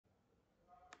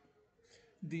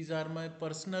These are my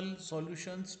personal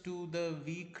solutions to the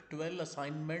week 12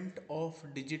 assignment of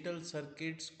digital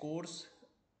circuits course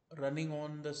running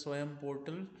on the SWAYAM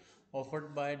portal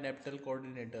offered by NPTEL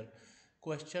coordinator.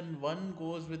 Question 1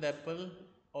 goes with apple,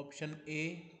 option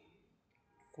A.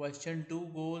 Question 2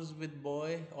 goes with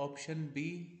boy, option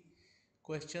B.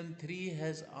 Question 3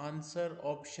 has answer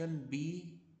option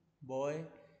B, boy.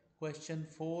 Question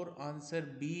 4 answer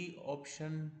B,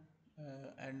 option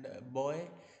and boy.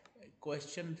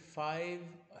 Question 5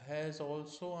 has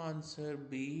also answer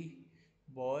B,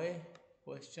 boy.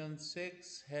 Question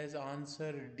 6 has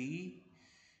answer D,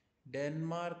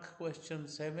 Denmark. Question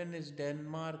 7 is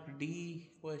Denmark,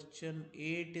 D. Question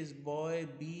 8 is boy,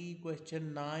 B.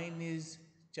 Question 9 is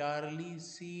Charlie,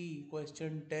 C.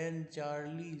 Question 10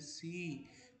 Charlie, C.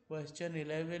 Question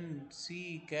 11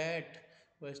 C, cat.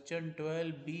 Question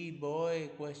 12 B, boy.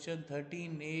 Question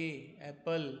 13 A,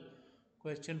 apple.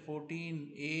 Question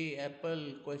 14 A,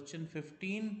 apple. Question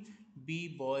 15 B,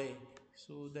 boy.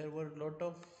 So there were a lot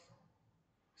of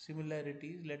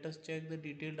similarities. Let us check the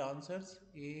detailed answers.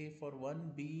 A for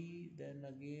 1, B, then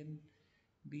again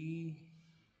B,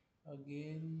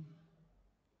 again.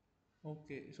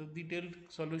 Okay, so detailed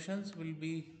solutions will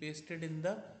be pasted in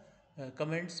the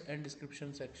comments and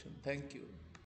description section. Thank you.